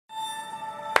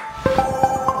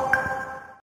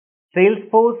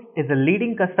Salesforce is a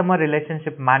leading customer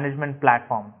relationship management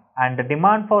platform, and the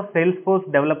demand for Salesforce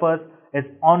developers is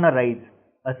on a rise.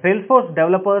 A Salesforce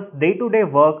developer's day-to-day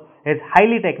work is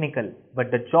highly technical, but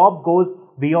the job goes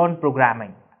beyond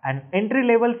programming. An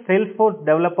entry-level Salesforce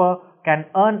developer can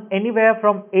earn anywhere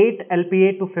from 8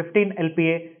 LPA to 15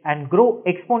 LPA and grow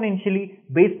exponentially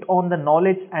based on the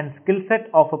knowledge and skill set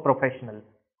of a professional.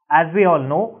 As we all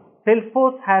know,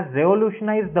 Salesforce has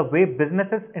revolutionized the way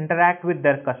businesses interact with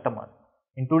their customers.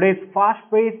 In today's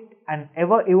fast-paced and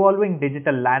ever-evolving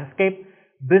digital landscape,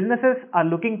 businesses are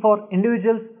looking for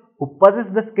individuals who possess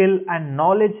the skill and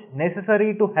knowledge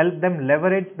necessary to help them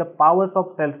leverage the powers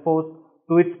of Salesforce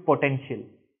to its potential.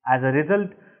 As a result,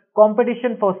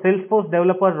 competition for Salesforce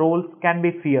developer roles can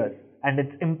be fierce, and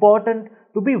it's important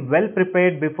to be well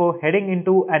prepared before heading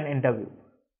into an interview.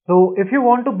 So if you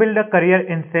want to build a career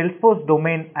in Salesforce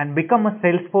domain and become a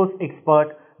Salesforce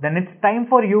expert, then it's time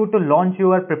for you to launch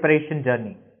your preparation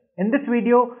journey. In this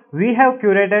video, we have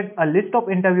curated a list of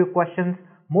interview questions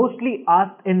mostly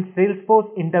asked in Salesforce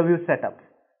interview setups.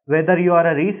 Whether you are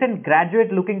a recent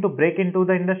graduate looking to break into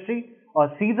the industry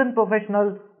or seasoned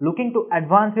professional looking to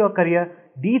advance your career,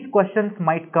 these questions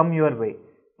might come your way.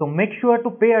 So make sure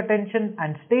to pay attention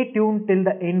and stay tuned till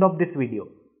the end of this video.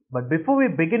 But before we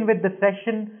begin with the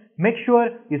session, make sure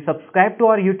you subscribe to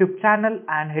our YouTube channel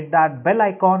and hit that bell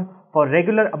icon for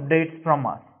regular updates from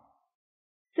us.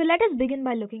 So let us begin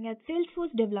by looking at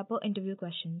Salesforce developer interview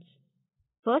questions.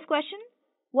 First question,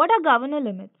 what are governor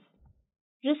limits?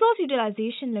 Resource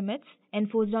utilization limits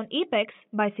enforced on Apex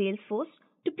by Salesforce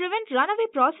to prevent runaway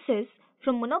processes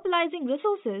from monopolizing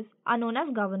resources are known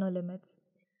as governor limits.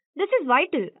 This is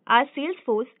vital as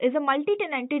Salesforce is a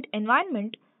multi-tenanted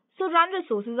environment, so run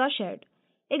resources are shared.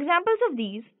 Examples of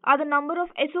these are the number of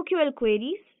SOQL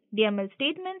queries, DML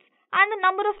statements, and the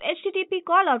number of HTTP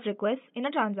callout requests in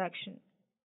a transaction.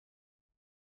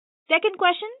 Second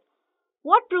question,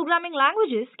 what programming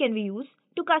languages can we use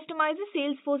to customize a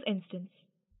Salesforce instance?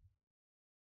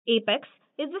 Apex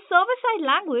is the server-side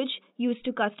language used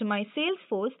to customize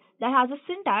Salesforce that has a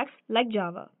syntax like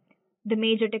Java. The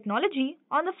major technology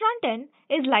on the front end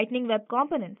is Lightning Web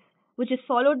Components, which is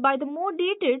followed by the more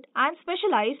dated and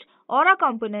specialized Aura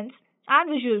components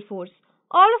and Visualforce,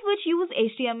 all of which use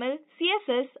HTML,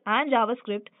 CSS, and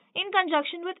JavaScript in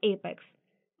conjunction with Apex.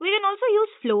 We can also use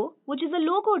Flow, which is a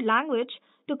low-code language,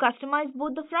 to customize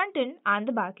both the front end and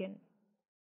the back end.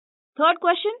 Third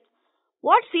question,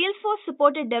 what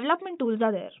Salesforce-supported development tools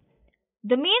are there?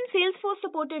 The main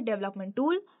Salesforce-supported development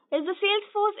tool is the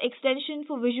Salesforce extension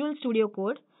for Visual Studio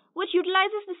Code, which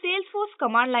utilizes the Salesforce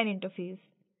command line interface.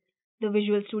 The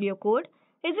Visual Studio Code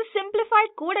is a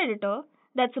simplified code editor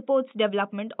that supports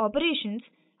development operations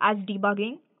as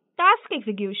debugging, task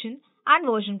execution, and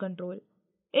version control.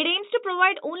 It aims to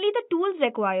provide only the tools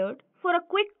required for a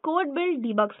quick code build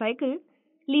debug cycle,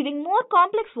 leaving more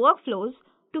complex workflows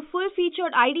to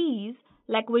full-featured IDEs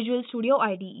like Visual Studio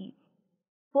IDE.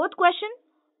 Fourth question,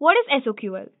 what is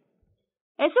SOQL?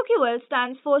 SOQL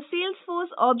stands for Salesforce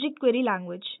Object Query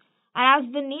Language, and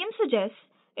as the name suggests,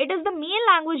 it is the main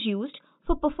language used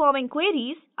for performing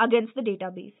queries against the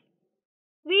database.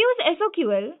 We use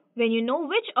SOQL when you know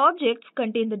which objects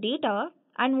contain the data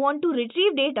and want to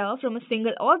retrieve data from a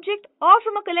single object or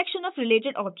from a collection of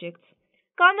related objects.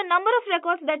 Count the number of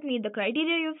records that meet the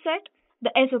criteria you've set.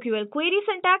 The SOQL query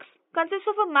syntax consists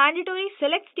of a mandatory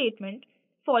select statement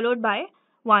followed by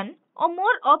one or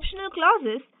more optional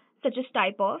clauses such as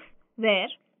type of, where,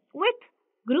 with,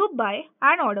 group by,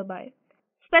 and order by.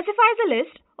 Specifies a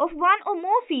list of one or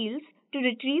more fields to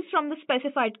retrieve from the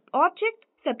specified object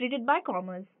separated by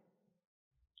commas.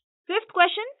 Fifth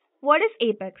question, what is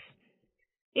Apex?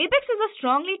 Apex is a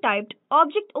strongly typed,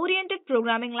 object-oriented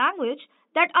programming language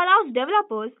that allows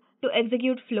developers to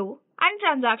execute flow and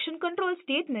transaction control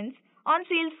statements on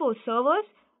Salesforce servers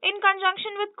in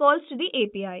conjunction with calls to the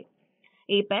API.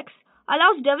 Apex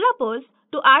allows developers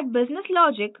to add business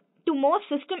logic to more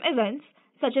system events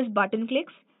such as button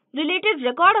clicks, related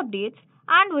record updates,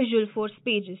 and Visualforce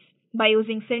pages by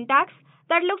using syntax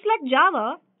that looks like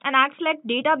Java and acts like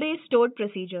database stored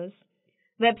procedures.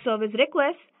 Web service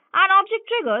requests and object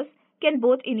triggers can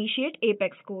both initiate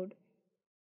Apex code.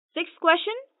 Sixth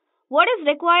question, what is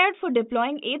required for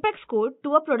deploying Apex code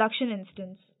to a production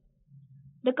instance?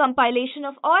 The compilation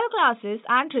of all classes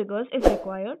and triggers is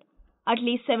required. At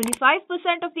least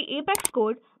 75% of the Apex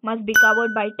code must be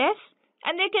covered by tests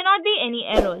and there cannot be any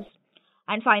errors.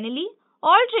 And finally,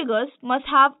 all triggers must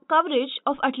have coverage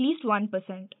of at least 1%.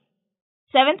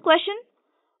 Seventh question,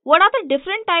 what are the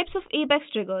different types of Apex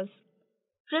triggers?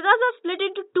 Triggers are split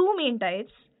into two main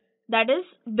types, that is,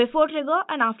 before trigger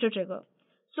and after trigger.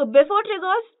 So before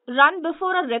triggers run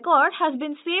before a record has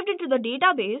been saved into the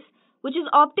database, which is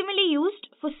optimally used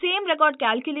for same record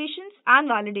calculations and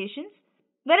validations,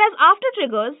 whereas after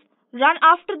triggers run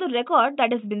after the record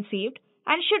that has been saved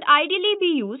and should ideally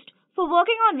be used for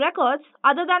working on records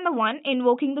other than the one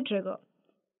invoking the trigger.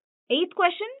 Eighth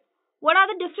question, what are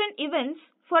the different events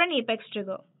for an Apex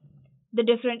trigger? The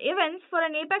different events for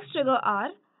an Apex trigger are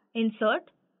insert,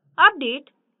 update,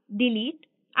 delete,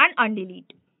 and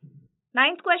undelete.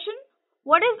 Ninth question,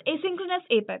 what is asynchronous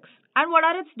Apex and what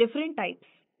are its different types?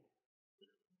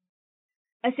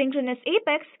 Asynchronous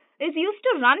Apex is used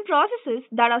to run processes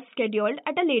that are scheduled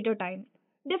at a later time.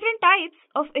 Different types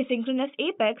of asynchronous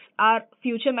Apex are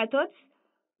future methods.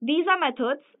 These are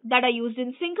methods that are used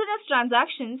in synchronous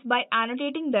transactions by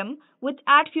annotating them with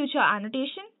addFuture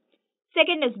annotation.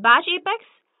 Second is batch Apex.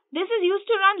 This is used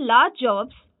to run large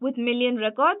jobs with million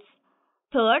records.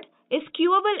 Third is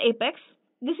queuable Apex.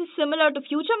 This is similar to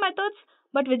future methods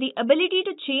but with the ability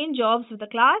to chain jobs with a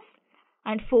class.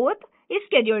 And fourth is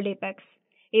scheduled Apex.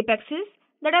 Apexes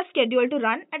that are scheduled to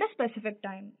run at a specific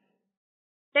time.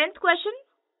 10th question,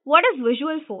 what is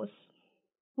Visual Force?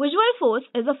 Visual Force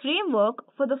is a framework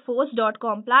for the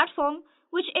Force.com platform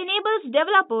which enables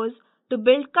developers to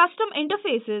build custom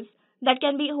interfaces that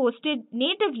can be hosted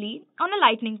natively on a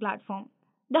Lightning platform.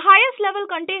 The highest level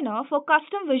container for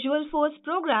custom Visual Force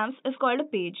programs is called a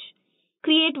page.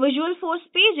 Create Visual Force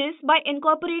pages by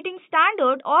incorporating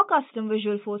standard or custom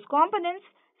Visual Force components,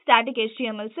 static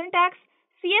HTML syntax,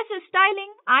 CSS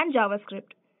styling, and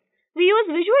JavaScript. We use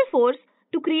Visual Force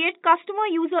to create customer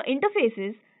user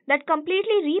interfaces that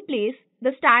completely replace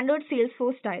the standard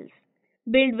Salesforce styles,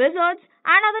 build wizards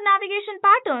and other navigation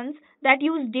patterns that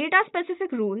use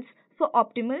data-specific rules for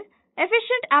optimal,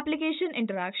 efficient application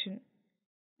interaction.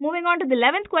 Moving on to the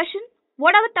 11th question,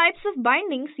 what are the types of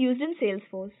bindings used in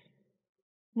Salesforce?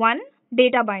 1.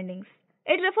 Data bindings.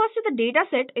 It refers to the data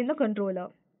set in the controller.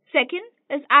 Second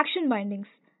is action bindings.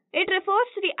 It refers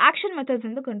to the action methods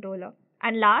in the controller.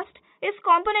 And last is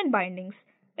component bindings.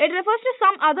 It refers to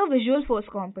some other Visual Force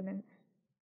components.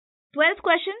 12th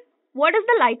question, what is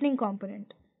the Lightning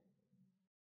component?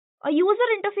 A user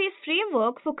interface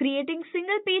framework for creating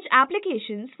single-page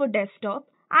applications for desktop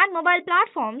and mobile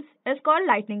platforms is called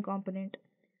Lightning component.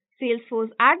 Salesforce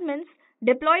admins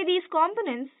deploy these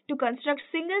components to construct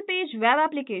single-page web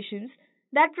applications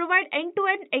that provide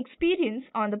end-to-end experience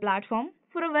on the platform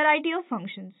for a variety of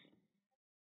functions.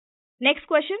 Next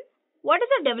question, what is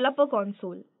a developer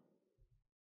console?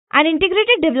 An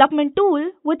integrated development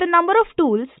tool with a number of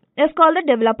tools is called the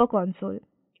developer console.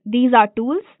 These are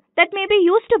tools that may be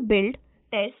used to build,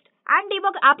 test, and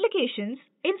debug applications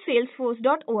in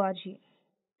salesforce.org.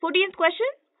 14th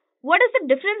question, what is the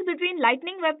difference between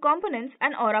Lightning Web Components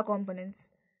and Aura Components?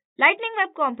 Lightning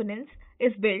Web Components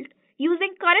is built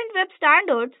using current web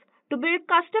standards to build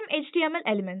custom HTML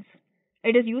elements.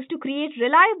 It is used to create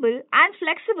reliable and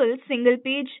flexible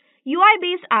single-page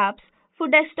UI-based apps for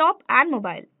desktop and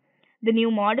mobile. The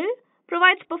new model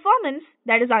provides performance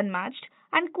that is unmatched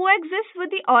and coexists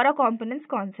with the Aura Components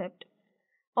concept.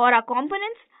 Aura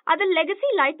Components are the legacy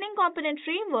Lightning component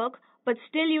framework but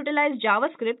still utilize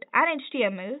JavaScript and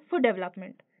HTML for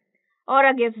development.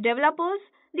 Aura gives developers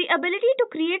the ability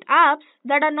to create apps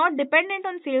that are not dependent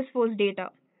on Salesforce data.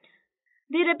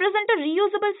 They represent a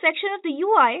reusable section of the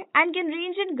UI and can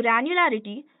range in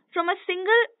granularity from a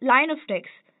single line of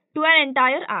text to an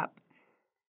entire app.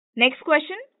 Next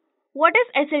question, what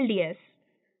is SLDS?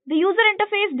 The user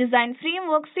interface design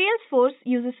framework Salesforce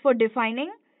uses for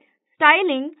defining,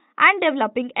 styling, and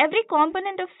developing every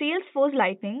component of Salesforce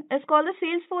Lightning is called the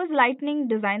Salesforce Lightning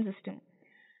Design System.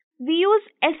 We use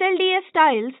SLDS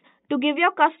styles to give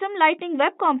your custom Lightning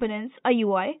web components a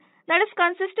UI that is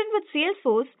consistent with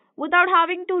Salesforce without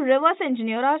having to reverse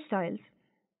engineer our styles.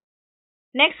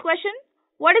 Next question,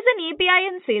 what is an API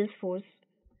in Salesforce?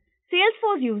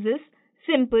 Salesforce uses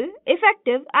simple,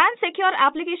 effective, and secure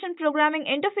application programming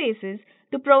interfaces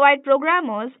to provide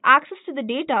programmers access to the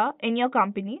data in your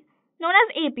company, known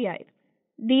as API.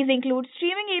 These include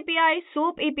Streaming API,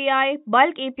 SOAP API,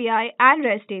 Bulk API, and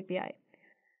REST API.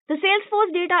 The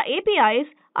Salesforce data APIs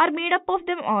are made up of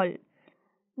them all,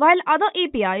 while other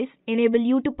APIs enable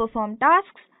you to perform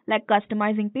tasks like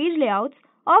customizing page layouts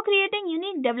or creating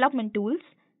unique development tools.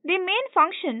 Their main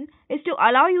function is to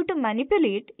allow you to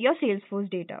manipulate your Salesforce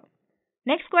data.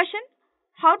 Next question,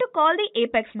 how to call the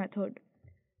Apex method?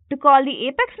 To call the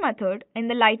Apex method in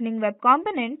the Lightning Web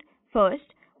Component,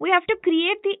 first, we have to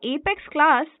create the Apex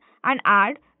class and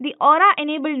add the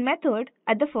Aura-enabled method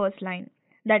at the first line,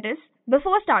 that is,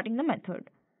 before starting the method.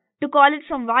 To call it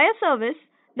from via service,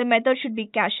 the method should be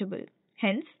cacheable.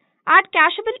 Hence, add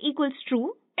cacheable equals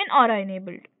true in Aura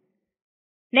enabled.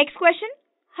 Next question,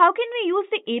 how can we use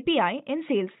the API in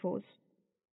Salesforce?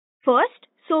 First,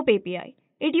 SOAP API.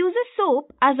 It uses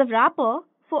SOAP as a wrapper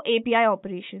for API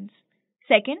operations.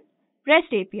 Second,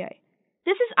 REST API.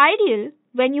 This is ideal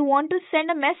when you want to send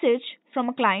a message from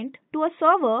a client to a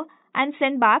server and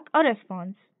send back a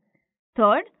response.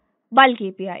 Third, Bulk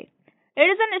API. It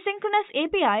is an asynchronous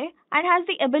API and has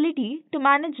the ability to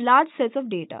manage large sets of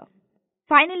data.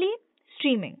 Finally,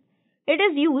 streaming. It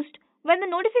is used when the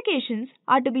notifications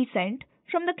are to be sent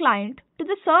from the client to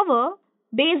the server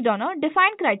based on a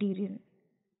defined criterion.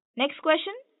 Next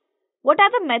question, what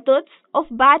are the methods of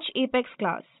batch Apex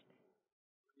class?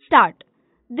 Start.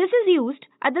 This is used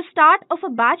at the start of a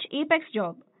batch Apex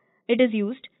job. It is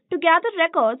used to gather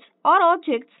records or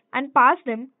objects and pass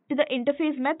them to the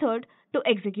interface method to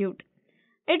execute.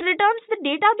 It returns the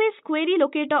database query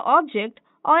locator object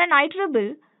or an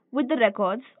iterable with the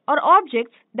records or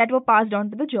objects that were passed on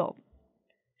to the job.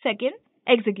 Second,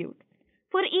 execute.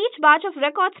 For each batch of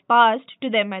records passed to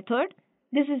their method,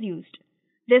 this is used.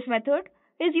 This method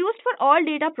is used for all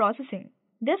data processing.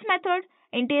 This method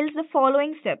entails the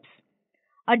following steps: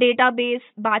 a database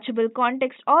batchable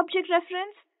context object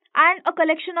reference and a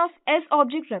collection of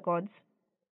S-object records.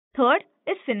 Third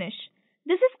is finish.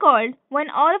 This is called when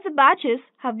all of the batches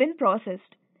have been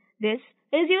processed. This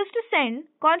is used to send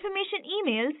confirmation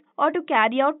emails or to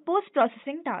carry out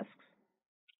post-processing tasks.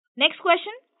 Next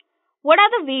question, what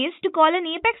are the ways to call an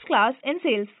Apex class in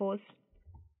Salesforce?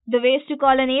 The ways to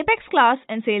call an Apex class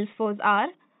in Salesforce are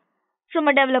from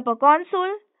a developer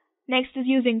console, next is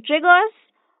using triggers,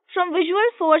 from Visual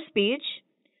Force page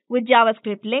with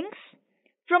JavaScript links,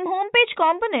 from homepage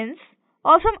components,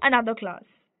 or from another class.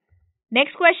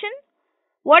 Next question,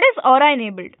 what is Aura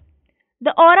enabled?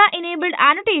 The Aura enabled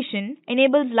annotation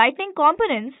enables Lightning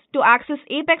components to access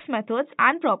Apex methods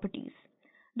and properties.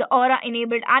 The Aura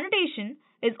enabled annotation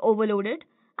is overloaded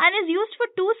and is used for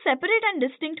two separate and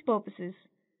distinct purposes.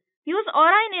 Use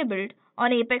Aura enabled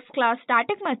on Apex class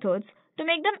static methods to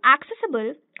make them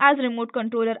accessible as remote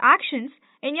controller actions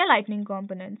in your Lightning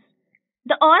components.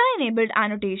 The Aura enabled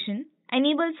annotation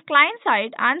enables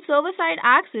client-side and server-side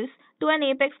access to an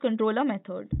Apex controller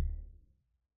method.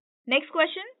 Next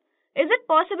question, is it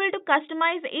possible to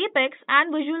customize Apex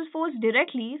and Visual Force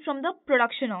directly from the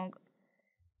production org?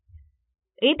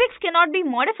 Apex cannot be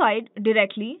modified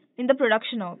directly in the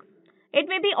production org. It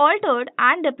may be altered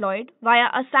and deployed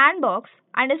via a sandbox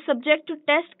and is subject to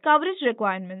test coverage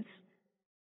requirements.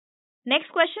 Next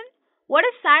question, what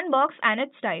is sandbox and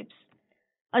its types?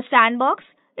 A sandbox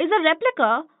is a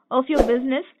replica of your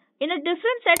business in a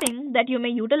different setting that you may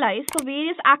utilize for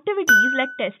various activities like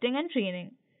testing and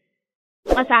training.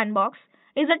 A sandbox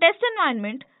is a test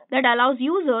environment that allows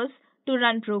users to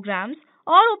run programs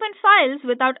or open files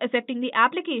without affecting the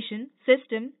application,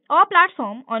 system, or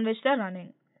platform on which they are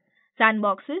running.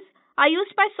 Sandboxes are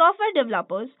used by software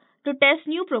developers to test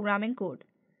new programming code.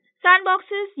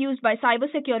 Sandboxes used by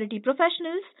cybersecurity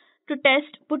professionals to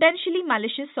test potentially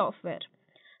malicious software.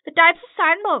 The types of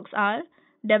sandbox are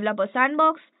Developer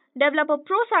Sandbox, Developer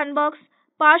Pro Sandbox,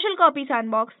 Partial Copy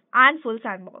Sandbox, and Full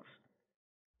Sandbox.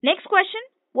 Next question,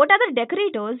 what are the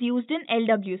decorators used in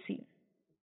LWC?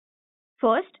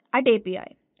 First, at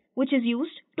API, which is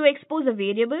used to expose a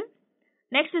variable.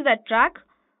 Next is at track,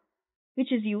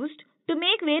 which is used to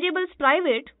make variables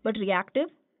private but reactive.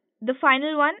 The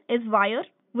final one is wire,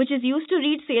 which is used to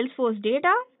read Salesforce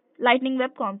data, Lightning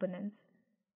Web Components.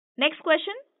 Next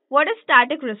question, what is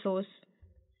static resource?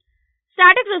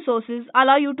 Static resources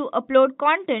allow you to upload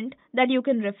content that you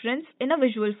can reference in a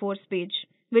Visual Force page,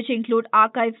 which include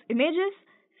archives, images,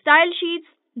 style sheets,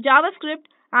 JavaScript,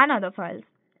 and other files.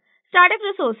 Static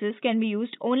resources can be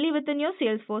used only within your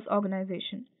Salesforce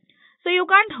organization. So you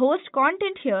can't host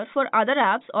content here for other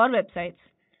apps or websites.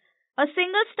 A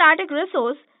single static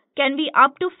resource can be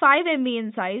up to 5 MB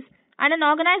in size, and an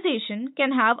organization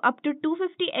can have up to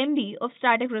 250 MB of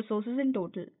static resources in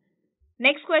total.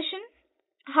 Next question,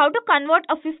 how to convert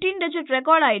a 15-digit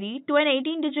record ID to an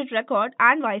 18-digit record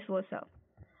and vice versa.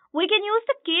 We can use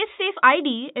the case safe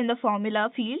ID in the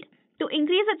formula field to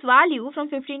increase its value from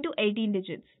 15 to 18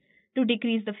 digits. To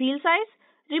decrease the field size,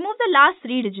 remove the last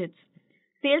 3 digits.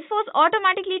 Salesforce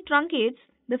automatically truncates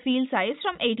the field size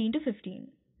from 18 to 15.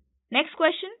 Next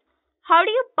question, how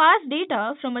do you pass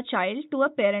data from a child to a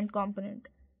parent component?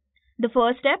 The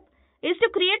first step is to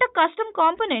create a custom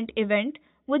component event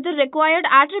with the required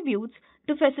attributes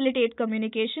to facilitate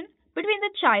communication between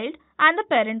the child and the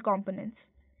parent components.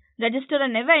 Register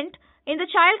an event in the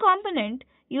child component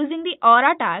using the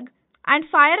Aura tag and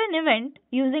fire an event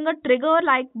using a trigger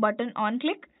like button on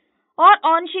click or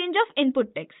on change of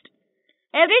input text.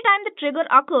 Every time the trigger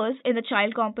occurs in the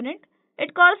child component,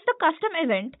 it calls the custom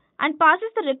event and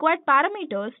passes the required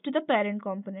parameters to the parent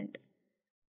component.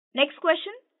 Next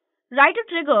question. Write a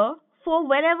trigger for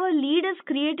wherever lead is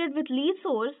created with lead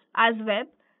source as web,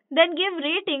 then give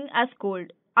rating as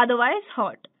cold, otherwise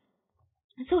hot.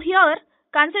 So here,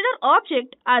 consider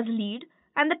object as lead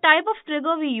and the type of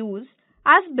trigger we use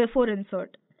as before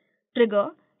insert.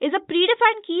 Trigger is a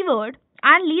predefined keyword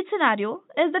and lead scenario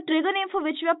is the trigger name for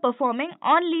which we are performing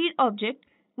on lead object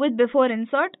with before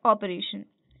insert operation.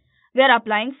 We are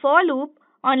applying for loop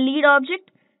on lead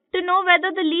object to know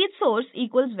whether the lead source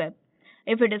equals web.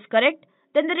 If it is correct,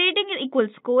 then the rating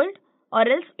equals cold or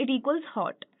else it equals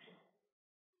hot.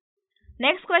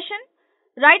 Next question.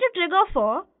 Write a trigger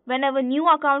for whenever new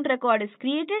account record is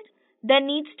created, then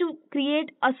needs to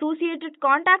create associated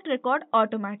contact record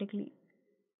automatically.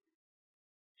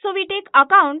 So we take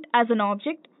account as an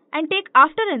object and take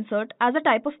after insert as a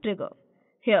type of trigger.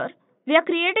 Here we are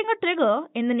creating a trigger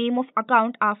in the name of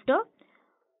account after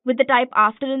with the type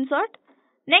after insert.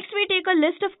 Next we take a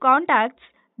list of contacts,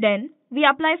 then we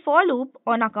apply for loop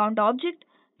on account object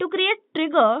to create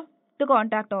trigger the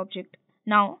contact object.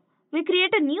 Now we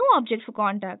create a new object for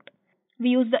contact. We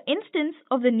use the instance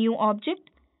of the new object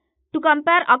to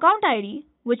compare account ID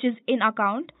which is in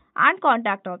account and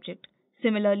contact object.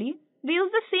 Similarly, we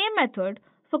use the same method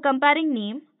for comparing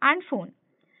name and phone.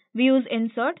 We use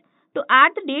insert to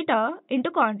add the data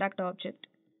into contact object.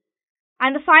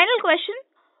 And the final question,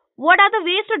 what are the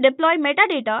ways to deploy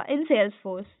metadata in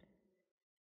Salesforce?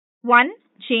 1.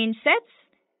 Change sets.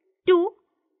 2.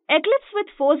 Eclipse with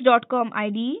force.com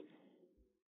IDE.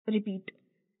 Repeat.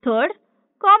 3rd,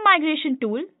 com migration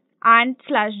tool and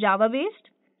 /Java based.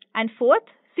 And 4th,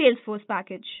 Salesforce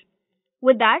package.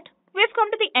 With that, we've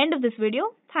come to the end of this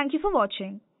video. Thank you for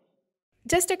watching.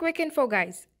 Just a quick info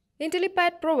guys.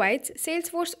 Intellipaat provides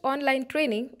Salesforce online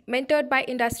training mentored by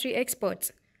industry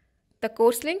experts. The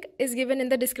course link is given in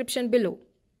the description below.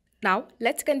 Now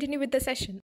let's continue with the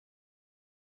session.